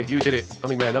You did it. I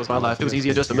mean, man, that was my life. It was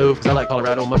easier just to move, cause I like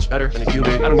Colorado much better than if you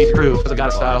did. I don't need to prove, cause I got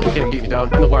a style. You can't beat me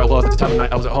down. I know where I was at the time of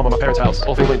night. I was at home at my parents' house.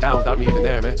 Whole thing went down without me even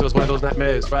there, man. So it's one of those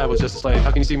nightmares where I was just a slave.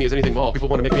 How can you see me as anything more? People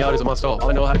want to make me out as a monster. All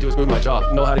I know how to do is move my jaw.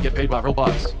 I know how to get paid by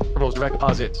robots. Promos, direct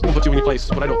deposits. Won't put you in any place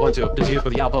when I don't want to. I'm just here for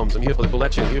the albums. I'm here for the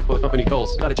collection. I'm here for the company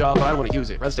goals. Got a job, but I don't want to use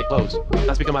it. Rather stay close.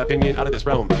 Not speaking my opinion out of this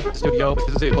realm. The studio,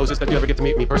 this is it. Closest that you ever get to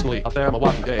meet me personally. Out there, I'm a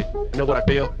walking day. I know what I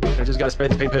feel, and I just gotta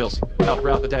spread these pain pills out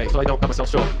throughout the day till I don't cut myself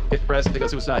short. Hit depressed, think of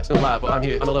suicide. Still alive, but I'm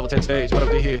here on the level 10 stage. What up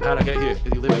to here? How'd I get here?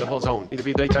 Did you live in a whole zone? Need to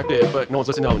be detective, but no one's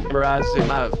listening on. Memorize and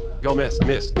live. Go miss.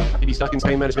 You be stuck in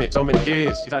pain management so many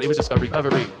years. You thought it was just a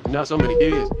recovery. Not so many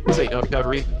years. This ain't a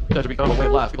recovery. Got to become a way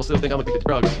of life. People still think I'm addicted to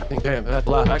drugs. Think, damn, that's a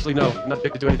lie. Actually, no. I'm not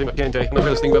addicted to anything but Kente. I'm the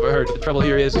realest thing you've ever heard. The trouble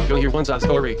here is, you only hear one side of the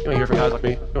story. You don't hear from guys like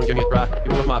me. You don't give me a cry.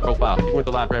 Even with my profile. Even with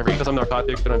the library. Because I'm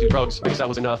narcotics, but I do drugs. I guess that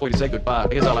was enough for you to say goodbye. I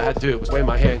guess all I had to do was wave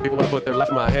my hand. People want to put their life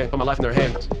in my hand. Put my life in their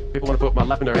hands. People want to put my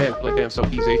life in their hand. Like, damn, so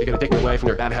easy. You're gonna take me away from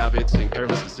their bad habits and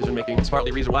careless decision making. It's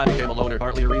partly a reason why I became a loner.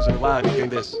 Partly a reason why I became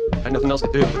this. I had nothing else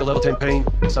to do with the level 10 pain.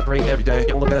 Suffering every day.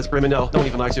 Getting looked at as a criminal. No one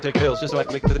even likes you. Take pills just so I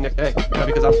can make it to the next day. Not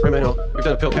because I'm a criminal. We've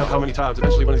done a pill count how many times.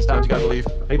 Eventually one of these times you gotta believe.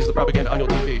 Maybe it's the propaganda on your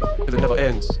TV. Because it never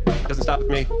ends. It doesn't stop with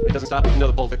me. It doesn't stop with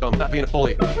another bull victim. Not being a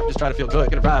bully. Just trying to feel good.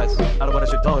 Get a rise out of what I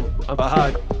should done. I'm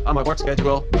behind on my work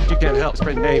schedule. You can't help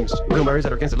spreading names. Rumors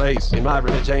that are against the lays. In my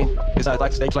religion is I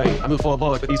like to stay plain. I move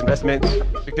forward with these investments.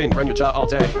 You can run your job all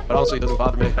day. But honestly it doesn't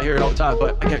bother me. I hear it all the time.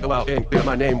 But I can't go out and clear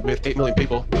my name with 8 million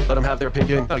people. Let them have their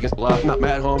opinion. Not against the law. I'm not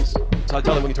Mad Holmes. So I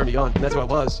tell them when you turn me on. And that's who I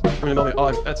was. From the moment on. That's